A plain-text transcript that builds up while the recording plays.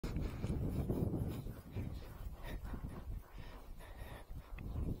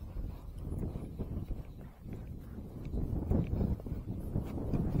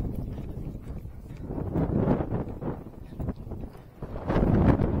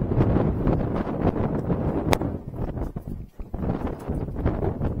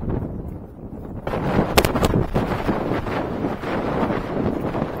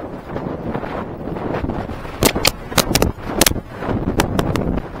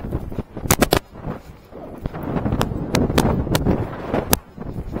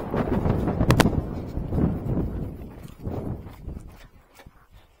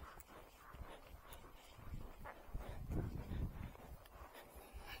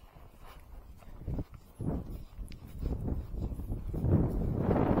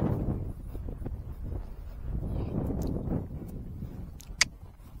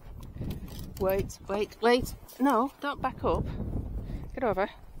Wait, wait, wait. No, don't back up. Get over.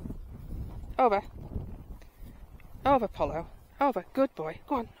 Over. Over, Apollo. Over. Good boy.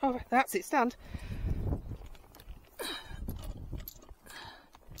 Go on, over. That's it, stand.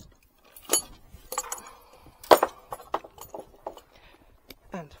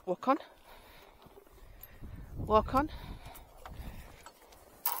 And walk on. Walk on.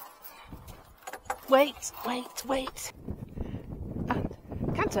 Wait, wait, wait. And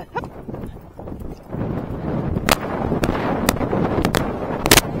canter. Up.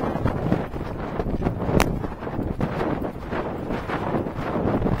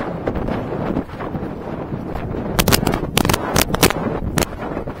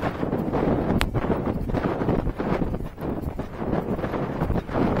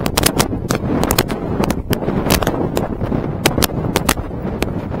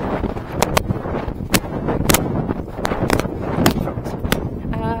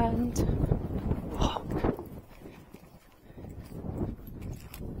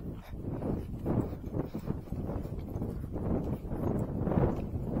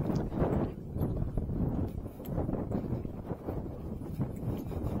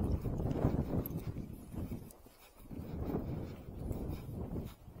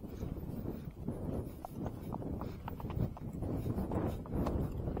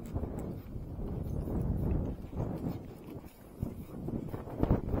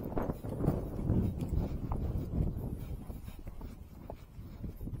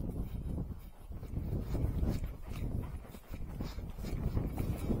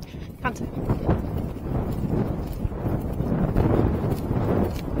 Canter.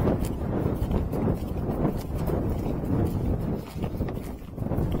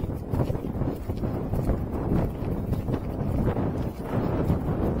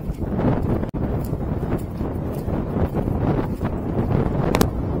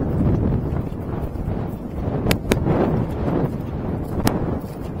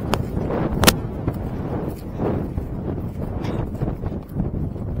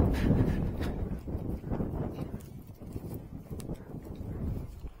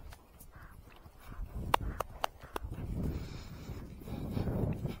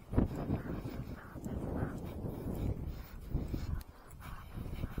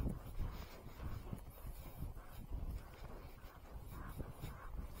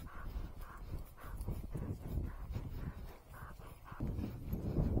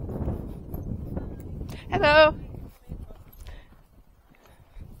 Hello.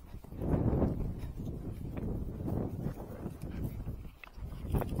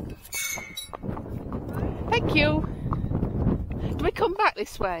 Thank you. Do we come back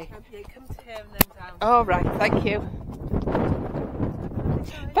this way? Yeah, come to here and then down. All right, thank you.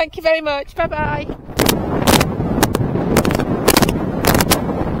 Thank you very much. Bye bye.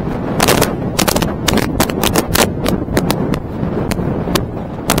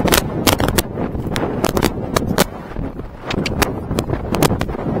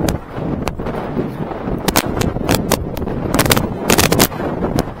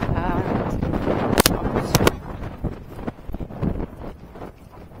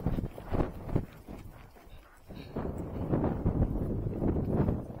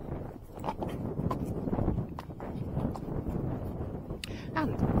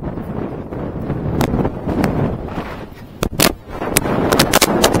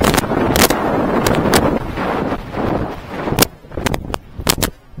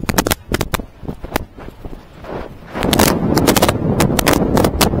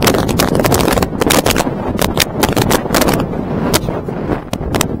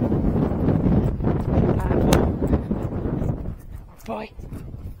 Boy.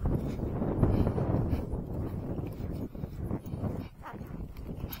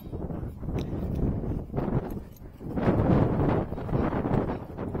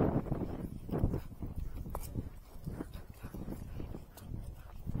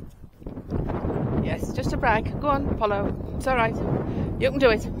 Yes, just a brag. Go on, Apollo. It's all right. You can do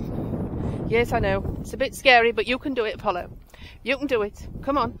it. Yes, I know. It's a bit scary, but you can do it, Apollo. You can do it.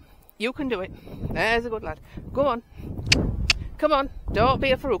 Come on. You can do it. There's a good lad. Go on. Come on. Don't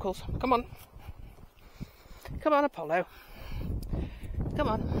be a faroukles. Come on. Come on, Apollo. Come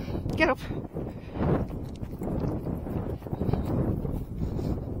on. Get up.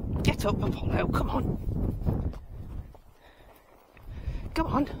 Get up, Apollo. Come on. Come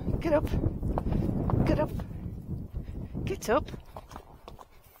on. Get up. Get up. Get up.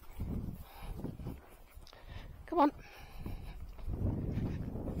 Come on.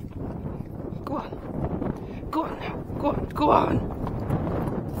 Go on. Go on now. Go on. Go on.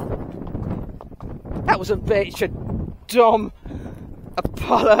 That was a bit dumb,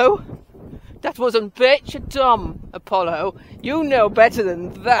 Apollo. That wasn't bitch a Tom, Apollo. You know better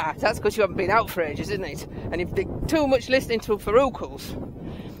than that. That's because you haven't been out for ages, isn't it? And you've been too much listening to Faroukles.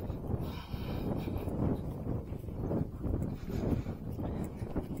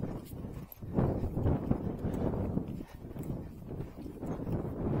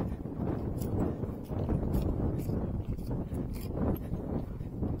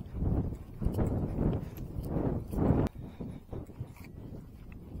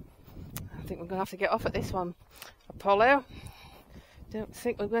 I think we're going to have to get off at this one, Apollo. Don't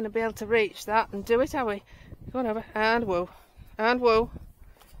think we're going to be able to reach that and do it, are we? Go on over. And whoa. And whoa.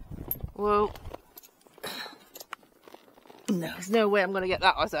 Whoa. No, there's no way I'm going to get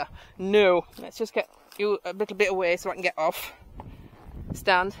that, is there? No. Let's just get you a little bit away so I can get off.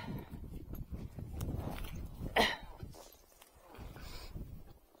 Stand.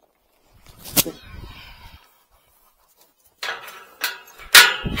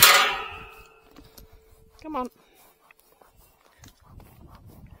 Come on.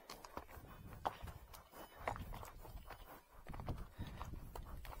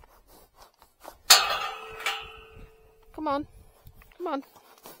 Come on. Come on.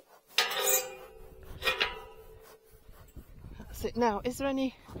 That's it. Now, is there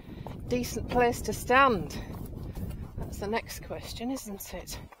any decent place to stand? That's the next question, isn't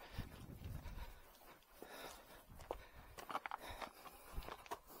it?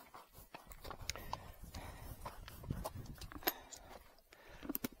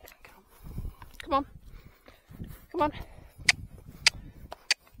 Come on. Come on.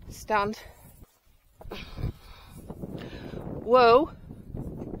 Stand. Whoa.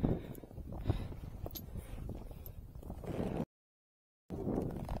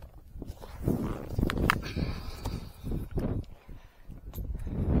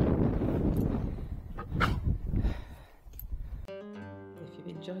 If you've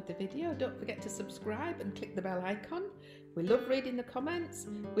enjoyed the video, don't forget to subscribe and click the bell icon. We love reading the comments,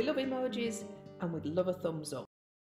 we love emojis, and we'd love a thumbs up.